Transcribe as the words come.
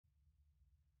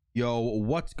Yo,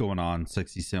 what's going on,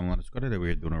 Sexy Sam? Let's go today.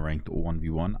 We're doing a ranked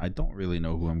 1v1. I don't really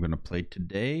know who I'm gonna play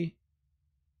today.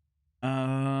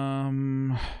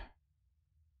 Honestly,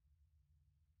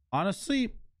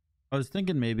 I was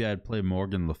thinking maybe I'd play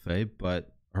Morgan Le Fay,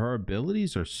 but her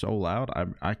abilities are so loud.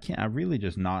 I can't. I'm really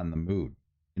just not in the mood.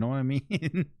 You know what I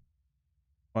mean?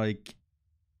 Like,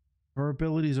 her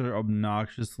abilities are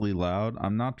obnoxiously loud.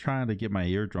 I'm not trying to get my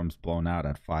eardrums blown out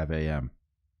at 5 a.m.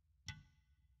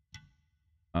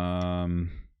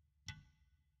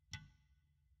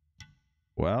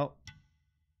 Well,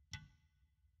 I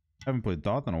haven't played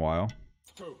Thoth in a while.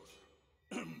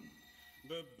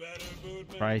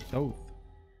 Try Thoth.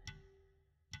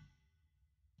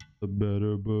 The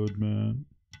better bird man.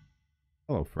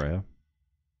 Hello, Freya.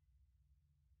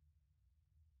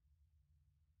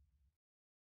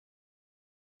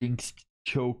 Jinx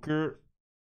choker.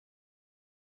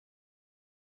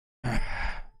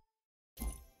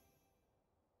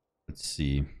 Let's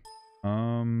see.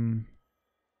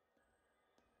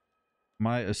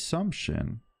 My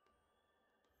assumption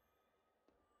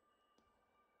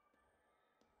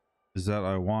is that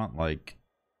I want like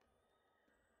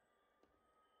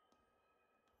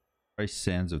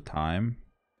Sands of Time.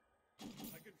 I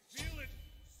can feel it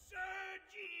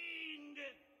surging.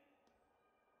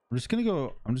 I'm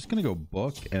just gonna go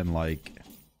book and like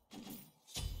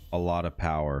a lot of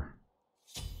power.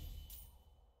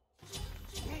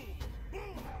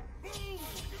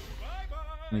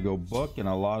 I'm gonna go book and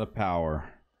a lot of power.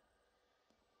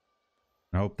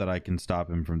 I hope that I can stop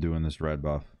him from doing this red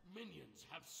buff. Minions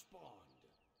have spawned.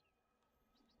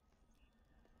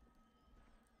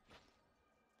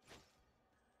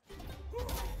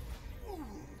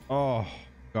 Oh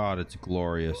god, it's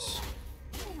glorious.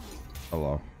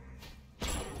 Hello.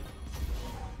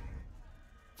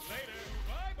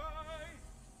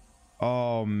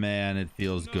 Oh man, it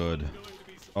feels good.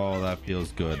 Oh, that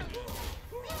feels good.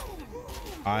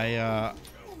 I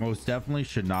most definitely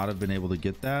should not have been able to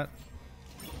get that,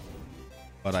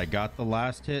 but I got the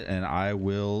last hit and I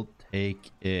will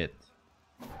take it.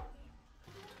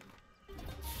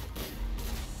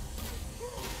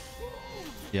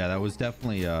 Yeah, that was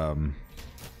definitely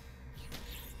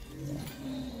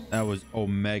that was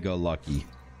omega lucky.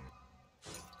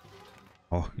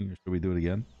 Oh, should we do it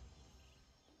again?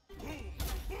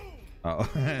 Oh.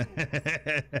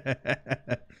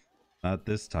 Not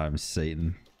this time,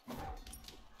 Satan.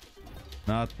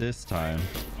 Not this time.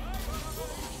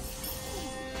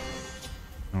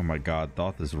 Oh my god,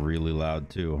 Thoth is really loud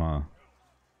too, huh?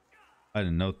 I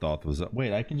didn't know Thoth was up.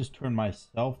 Wait, I can just turn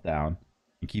myself down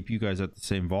and keep you guys at the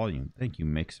same volume. Thank you,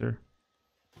 Mixer.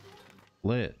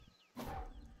 Lit.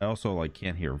 I also like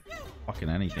can't hear fucking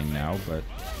anything now, but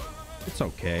it's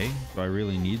okay. Do I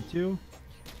really need to?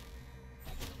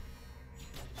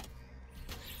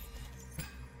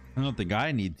 I don't think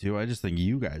I need to. I just think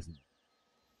you guys need.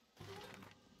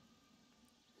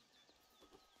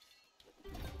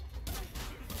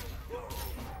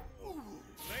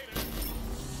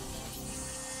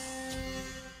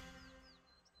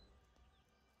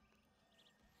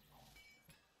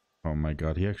 Oh my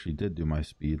god, he actually did do my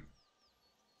speed.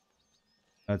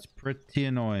 That's pretty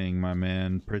annoying, my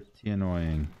man. Pretty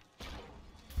annoying.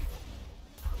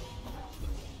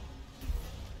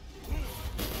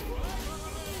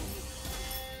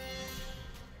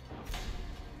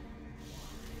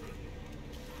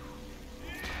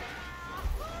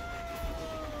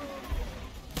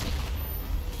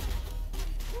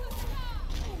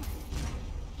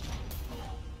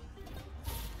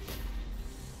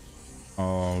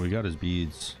 Oh, we got his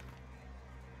beads.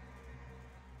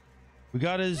 We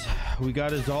got his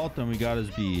ult and we got his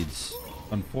beads.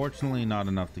 Unfortunately, not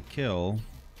enough to kill,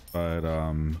 but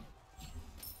it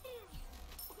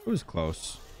was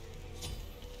close.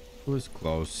 It was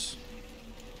close.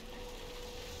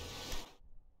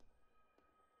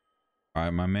 All right,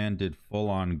 my man did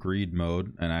full-on greed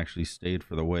mode and actually stayed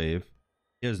for the wave.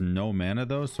 He has no mana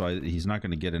though, so he's not going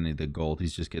to get any of the gold.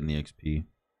 He's just getting the XP.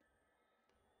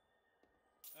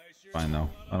 Fine though,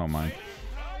 I don't mind.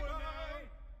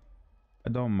 I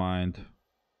don't mind.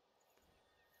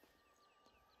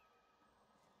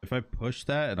 If I pushed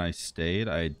that and I stayed,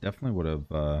 I definitely would have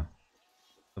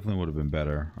been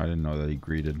better. I didn't know that he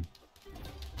greeted.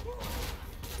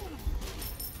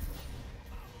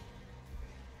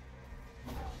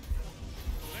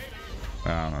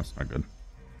 Ah, no, that's not good.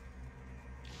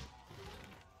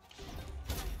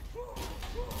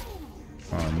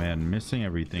 Oh man, missing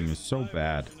everything is so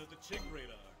bad.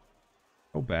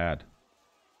 So bad.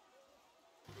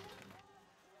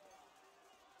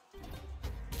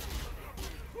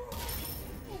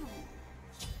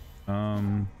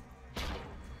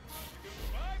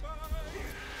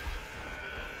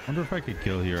 Wonder if I could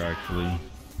kill here actually.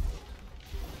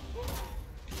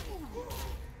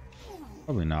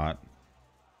 Probably not.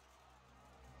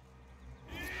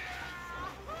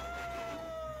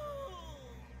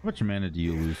 How much mana do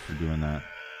you lose for doing that?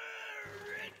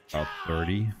 About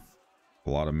 30. A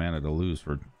lot of mana to lose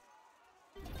for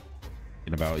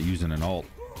thinking about using an ult.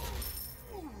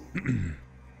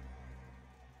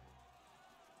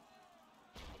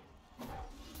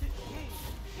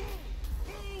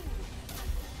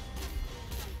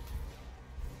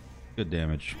 Good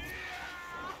damage.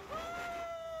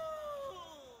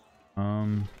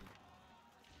 All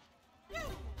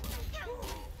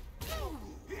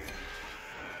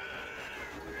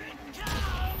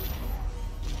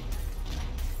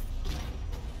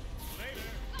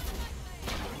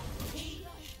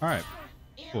right,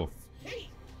 cool.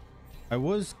 I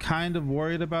was kind of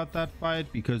worried about that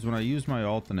fight because when I used my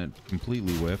ult and it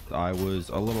completely whiffed, I was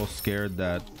a little scared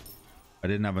that I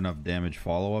didn't have enough damage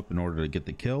follow-up in order to get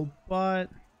the kill,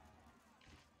 but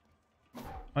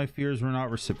my fears were not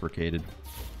reciprocated.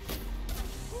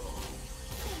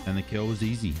 And the kill was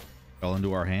easy. Fell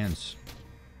into our hands.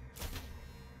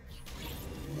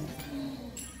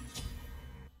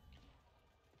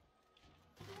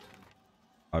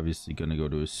 Obviously gonna go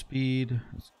to his speed.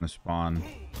 It's gonna spawn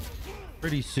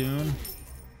pretty soon,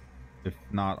 if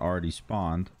not already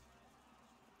spawned.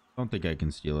 Don't think I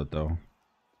can steal it though.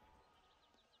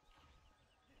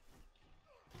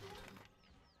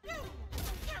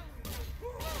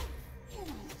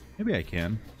 Maybe I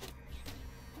can.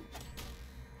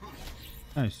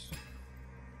 Nice.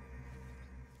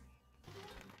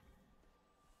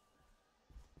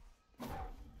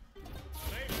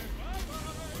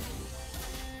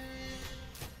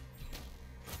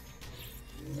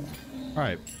 All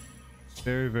right,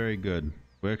 very, very good.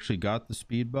 We actually got the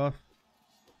speed buff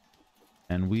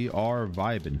and we are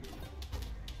vibing.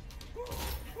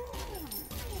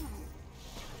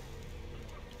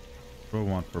 What do I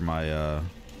want for my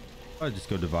I'll just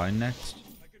go divine next.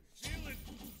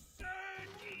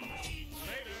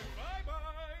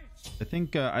 I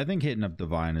think hitting up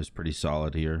divine is pretty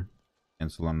solid here.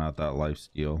 Canceling out that life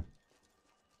steal.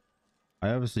 I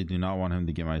obviously do not want him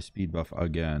to get my speed buff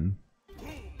again.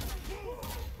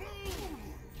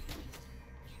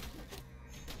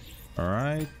 All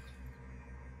right.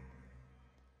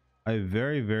 I have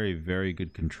very, very, very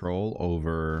good control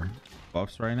over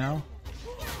buffs right now.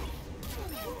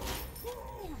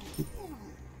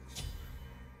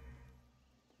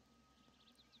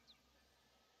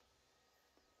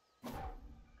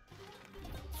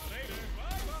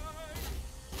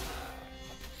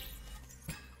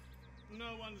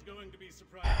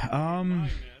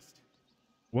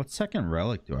 What second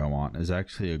relic do I want is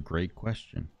actually a great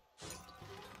question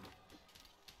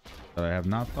that I have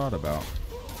not thought about.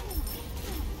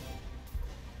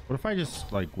 What if I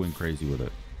just like went crazy with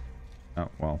it? Oh,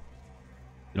 well,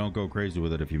 you don't go crazy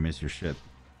with it if you miss your shit.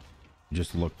 You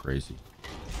just look crazy.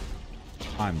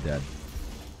 I'm dead.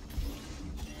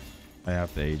 I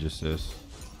have to age assist.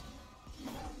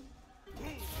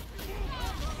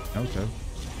 Okay.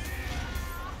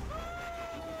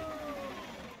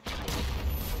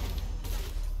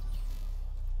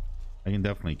 I can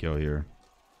definitely kill here.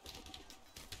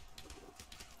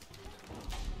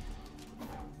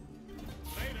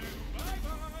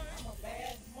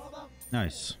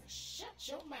 Nice.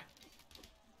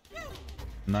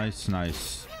 Nice,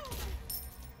 nice.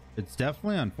 It's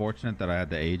definitely unfortunate that I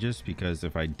had the Aegis, because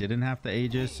if I didn't have the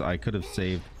Aegis, I could have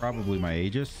saved probably my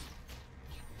Aegis.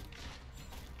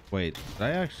 Wait, did I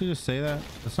actually just say that?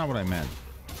 That's not what I meant.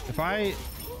 If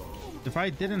I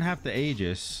didn't have the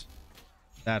Aegis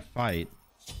that fight,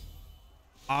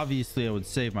 obviously I would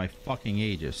save my fucking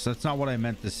Aegis. That's not what I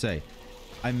meant to say.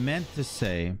 I meant to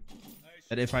say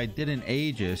that if I didn't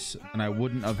Aegis, then I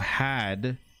wouldn't have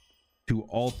had to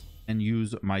ult and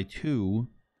use my 2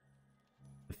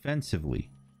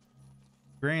 defensively.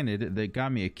 Granted, they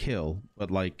got me a kill, but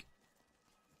like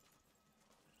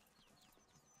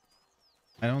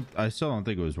I still don't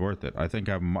think it was worth it. I think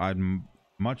I'd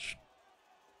much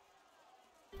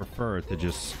prefer to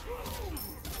just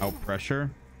out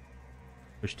pressure,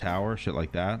 push tower, shit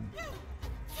like that.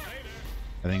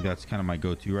 I think that's kind of my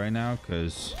go-to right now,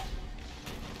 because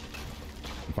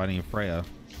I'm fighting a Freya.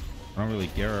 I don't really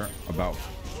care about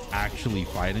actually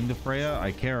fighting the Freya.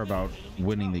 I care about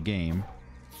winning the game,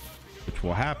 which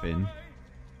will happen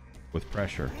with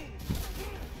pressure.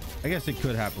 I guess it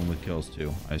could happen with kills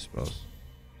too, I suppose.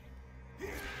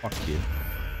 Fuck you.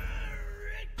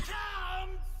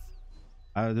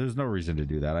 There's no reason to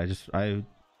do that. I just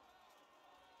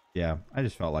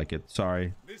felt like it.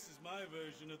 Sorry. This is my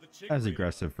version of the chick As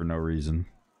aggressive for no reason.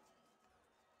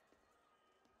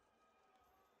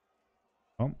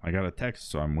 Oh, I got a text,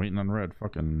 so I'm waiting on red.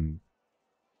 Fucking,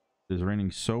 it's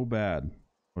raining so bad.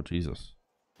 Oh, Jesus.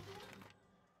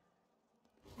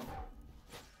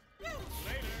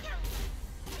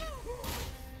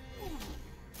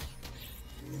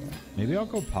 Maybe I'll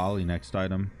go poly next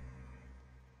item.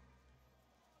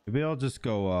 Maybe I'll just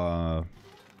go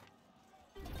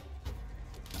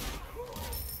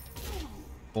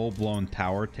full-blown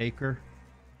tower taker.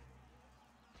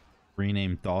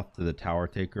 Rename Thoth to the tower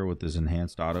taker with his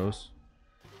enhanced autos.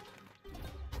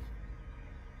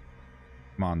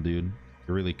 Come on, dude.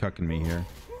 You're really cucking me here.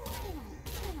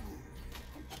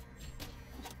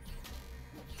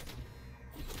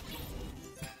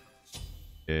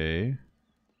 Okay.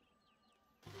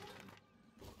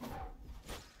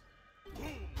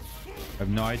 I have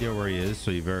no idea where he is,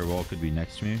 so he very well could be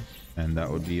next to me, and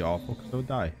that would be awful because I would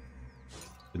die.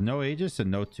 With no Aegis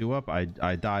and no 2-up,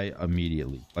 I die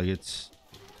immediately. Like, it's...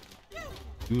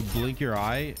 You would blink your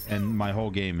eye, and my whole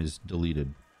game is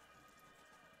deleted.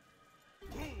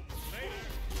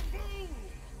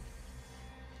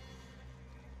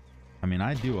 I mean,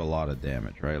 I do a lot of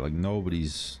damage, right? Like,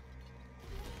 nobody's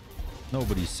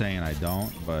saying I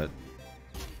don't, but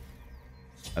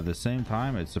at the same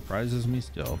time, it surprises me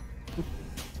still.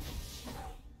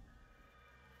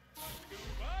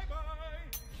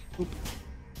 Oop.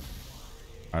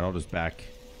 Alright, I'll just back.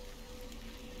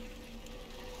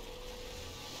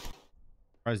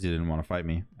 Surprised he didn't want to fight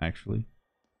me, actually.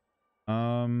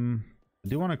 I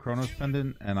do want a Chronos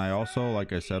Pendant, and I also,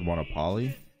 like I said, want a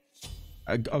poly.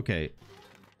 Okay,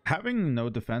 having no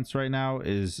defense right now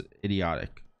is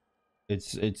idiotic.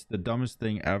 It's the dumbest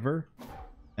thing ever.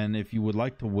 And if you would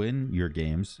like to win your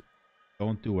games,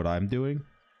 don't do what I'm doing.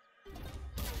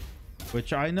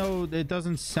 Which I know it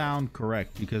doesn't sound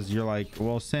correct, because you're like,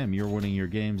 well, Sam, you're winning your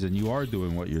games and you are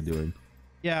doing what you're doing.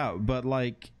 Yeah, but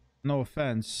like, no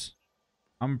offense,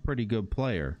 I'm a pretty good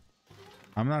player.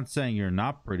 I'm not saying you're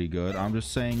not pretty good. I'm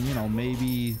just saying, you know,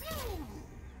 maybe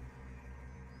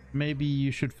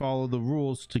you should follow the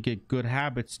rules to get good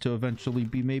habits to eventually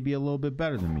be maybe a little bit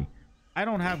better than me. I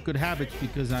don't have good habits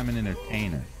because I'm an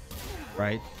entertainer,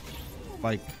 right?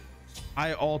 Like,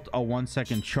 I ult a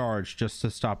 1-second charge just to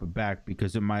stop it back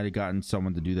because it might have gotten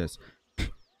someone to do this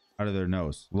out of their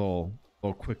nose. Little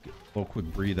quick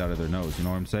breathe out of their nose. You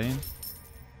know what I'm saying?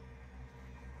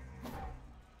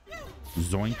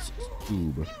 Zoinks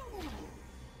Scoob.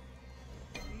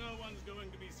 No one's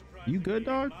going to be surprised. You good,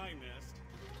 dog?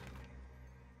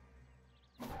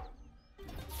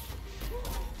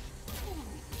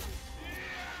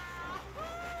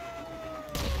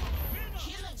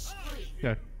 Yeah.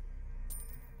 Okay.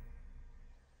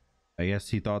 I guess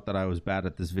he thought that I was bad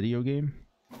at this video game.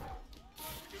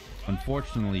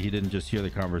 Unfortunately, he didn't just hear the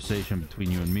conversation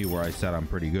between you and me where I said I'm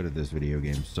pretty good at this video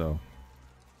game. So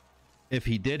if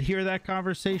he did hear that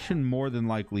conversation, more than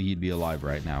likely he'd be alive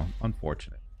right now.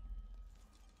 Unfortunate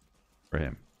for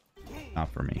him,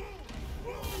 not for me.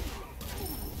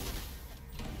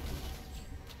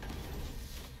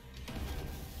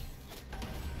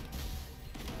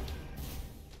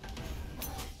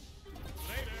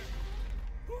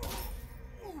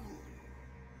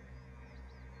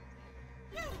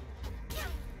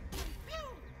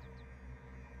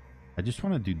 I just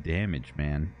want to do damage,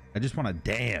 man. I just want to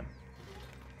damn.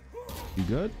 You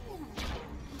good?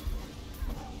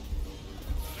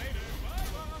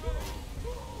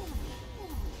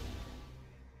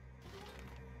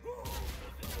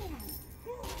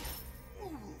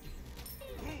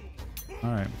 All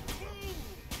right.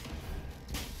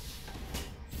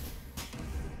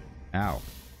 Ow.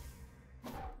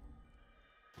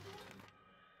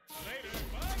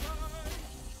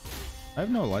 I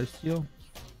have no lifesteal.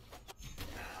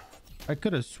 I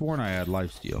could have sworn I had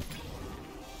lifesteal.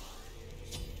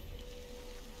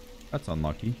 That's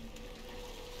unlucky.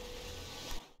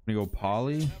 I'm gonna go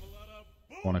poly,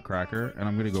 want a cracker, and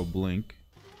I'm gonna go blink.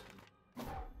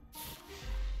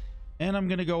 And I'm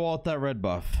gonna go alt that red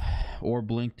buff, or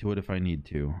blink to it if I need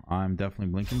to. I'm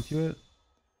definitely blinking to it.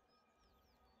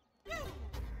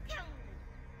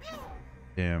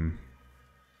 Damn.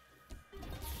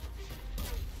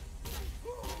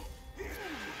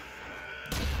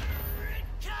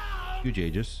 Huge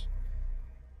Aegis.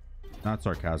 Not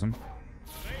sarcasm.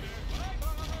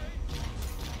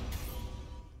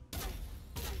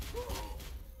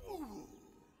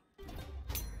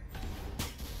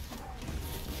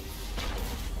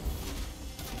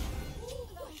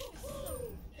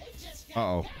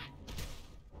 Uh-oh.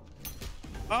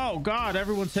 Oh god,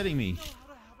 everyone's hitting me.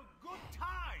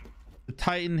 The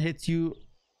Titan hits you,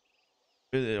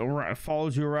 it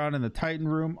follows you around in the Titan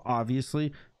room,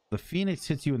 obviously. The Phoenix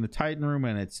hits you in the Titan room,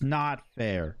 and it's not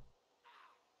fair.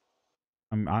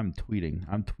 I'm tweeting.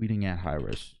 I'm tweeting at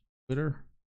Hyris. Twitter.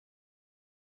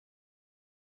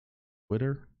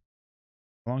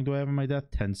 How long do I have on my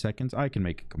death? 10 seconds. I can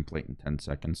make a complaint in 10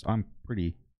 seconds. I'm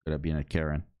pretty good at being a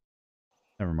Karen.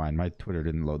 Never mind. My Twitter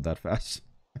didn't load that fast.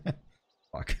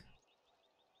 Fuck.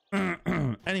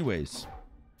 Anyways.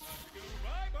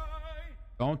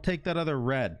 Don't take that other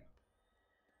red.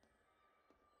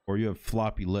 Or you have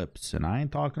floppy lips. And I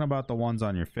ain't talking about the ones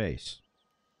on your face.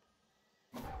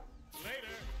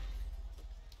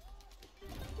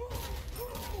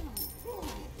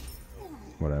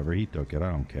 Whatever, he took it. I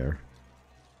don't care.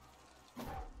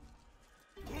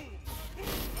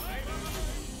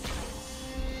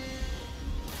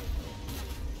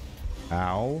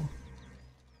 Ow.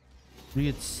 You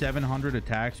get 700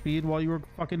 attack speed while you were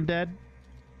fucking dead?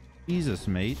 Jesus,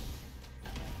 mate.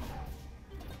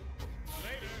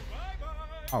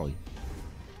 Ollie.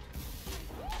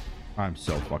 I'm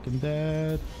so fucking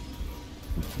dead.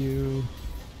 Thank you.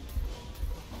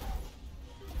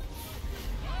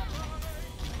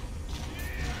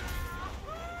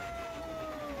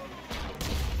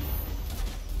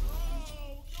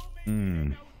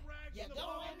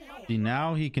 See,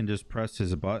 now he can just press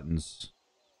his buttons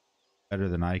better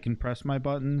than I can press my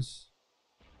buttons.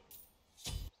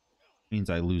 Means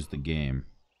I lose the game.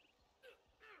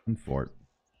 Unfort.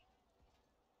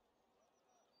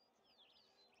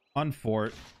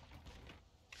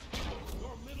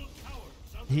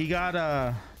 He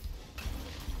got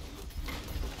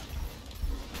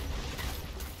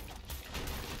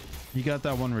he got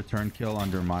that one return kill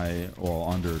under my, well,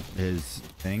 under his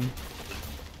thing.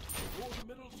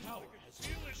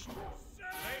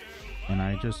 And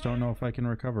I just don't know if I can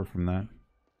recover from that.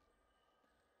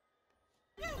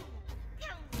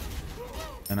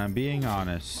 And I'm being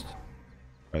honest,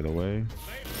 by the way.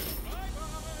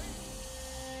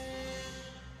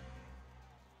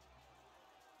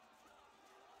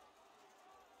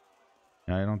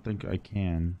 I don't think I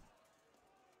can.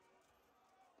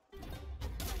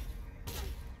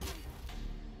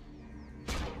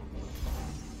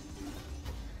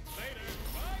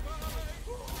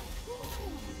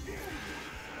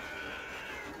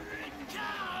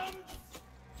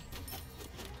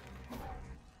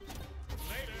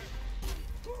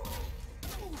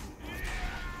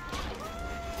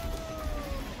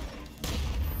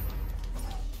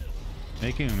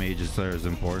 Making a Mage's Slayer is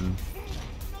important.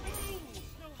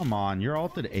 Come on, your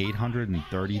ult did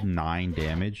 839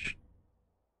 damage.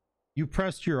 You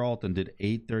pressed your ult and did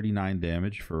 839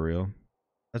 damage for real.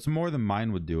 That's more than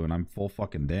mine would do, and I'm full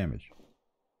fucking damage.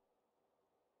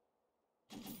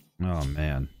 Oh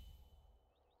man.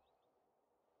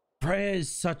 Freya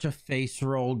is such a face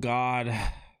roll god.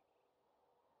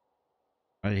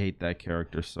 I hate that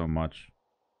character so much.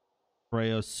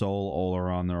 Freya, Soul,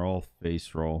 Oleron, they're all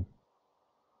face roll.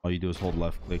 All you do is hold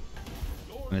left click.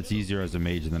 And it's easier as a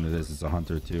mage than it is as a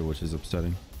hunter too, which is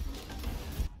upsetting.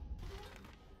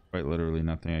 Quite literally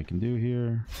nothing I can do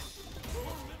here.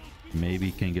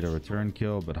 Maybe can get a return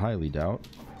kill, but highly doubt.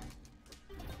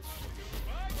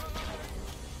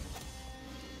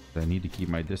 I need to keep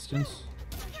my distance.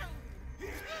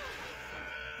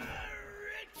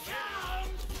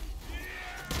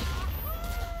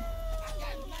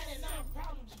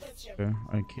 Okay,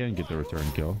 I can get the return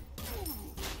kill.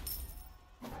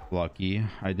 Lucky.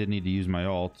 I did need to use my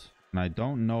ult, and I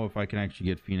don't know if I can actually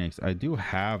get Phoenix. I do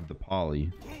have the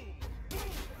poly,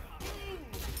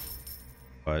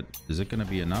 but is it going to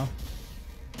be enough?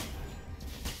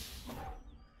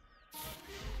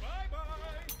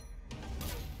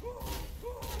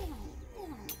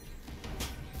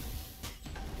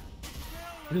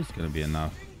 It is going to be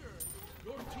enough.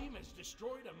 Your team has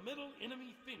destroyed a middle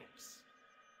enemy Phoenix.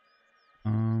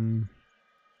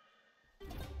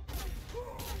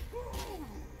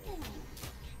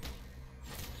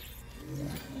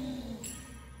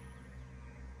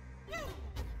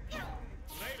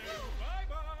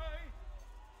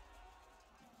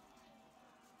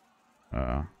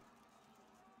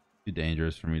 Too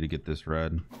dangerous for me to get this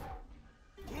red.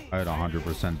 I'd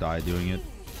 100% die doing it.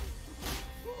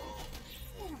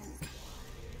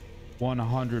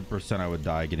 100% I would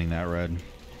die getting that red.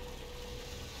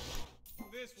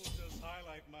 This will just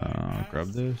highlight my Grab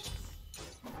this.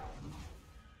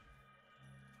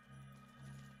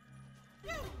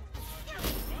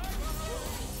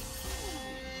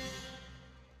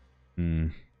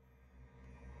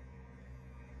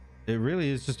 It really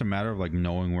is just a matter of like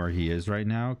knowing where he is right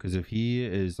now, because if he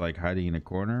is like hiding in a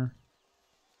corner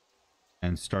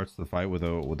and starts the fight with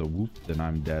a whoop, then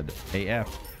I'm dead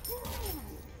AF.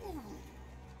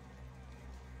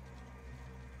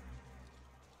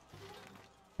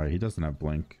 All right, he doesn't have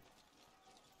blink.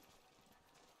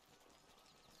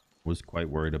 Was quite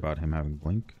worried about him having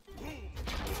blink.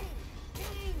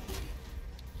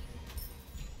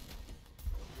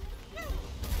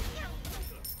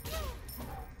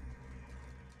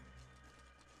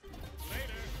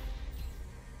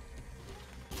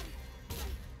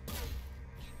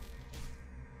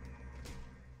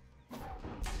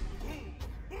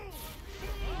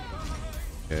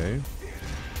 Okay.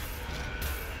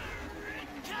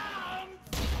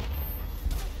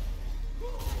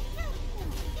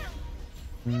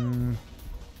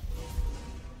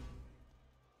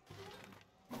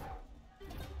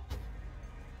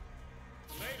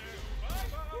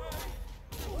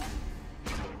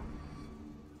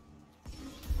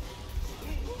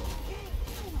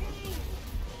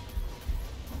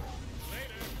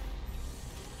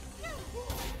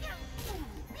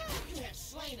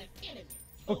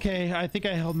 Okay, I think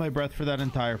I held my breath for that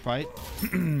entire fight.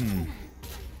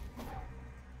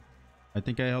 I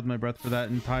think I held my breath for that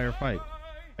entire fight.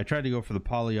 I tried to go for the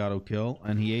poly auto kill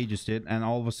and he aegis it, and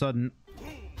all of a sudden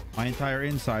my entire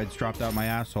insides dropped out my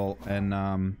asshole and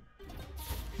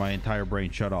my entire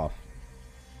brain shut off.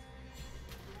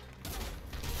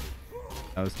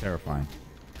 That was terrifying.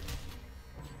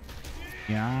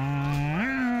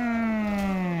 Yeah.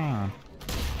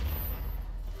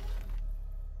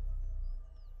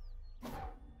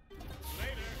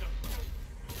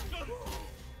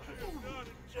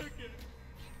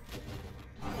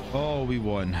 Oh, we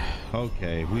won.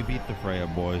 Okay, we beat the Freya,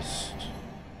 boys.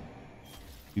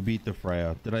 We beat the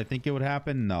Freya. Did I think it would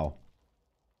happen? No.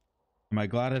 Am I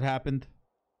glad it happened?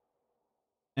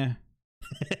 I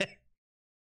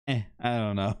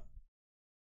don't know.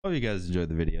 Hope you guys enjoyed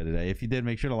the video today. If you did,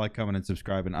 make sure to like, comment, and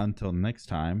subscribe. And until next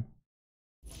time.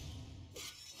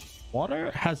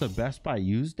 Water has a Best Buy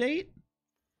use date?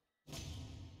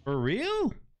 For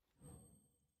real?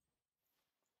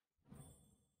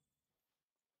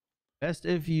 Best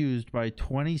if used by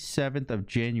 27th of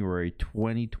January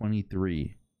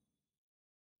 2023.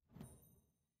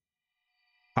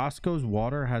 Costco's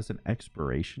water has an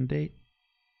expiration date?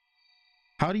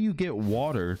 How do you get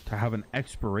water to have an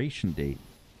expiration date?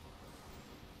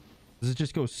 Does it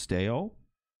just go stale?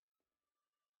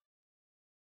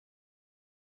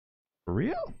 For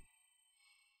real?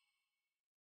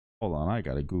 Hold on, I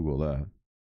gotta Google that.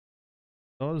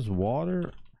 Does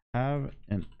water have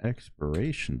an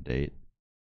expiration date?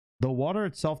 The water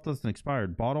itself doesn't expire.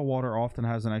 Bottled water often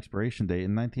has an expiration date.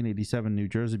 In 1987, New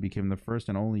Jersey became the first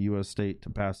and only U.S. state to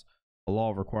pass a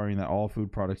law requiring that all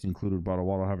food products, including bottled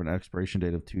water, have an expiration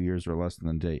date of 2 years or less than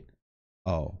the date.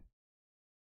 Oh.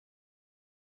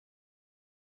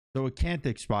 So it can't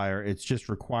expire. It's just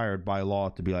required by law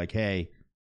to be like, hey,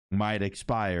 might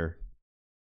expire.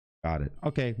 Got it.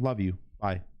 Okay, love you.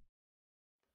 Bye.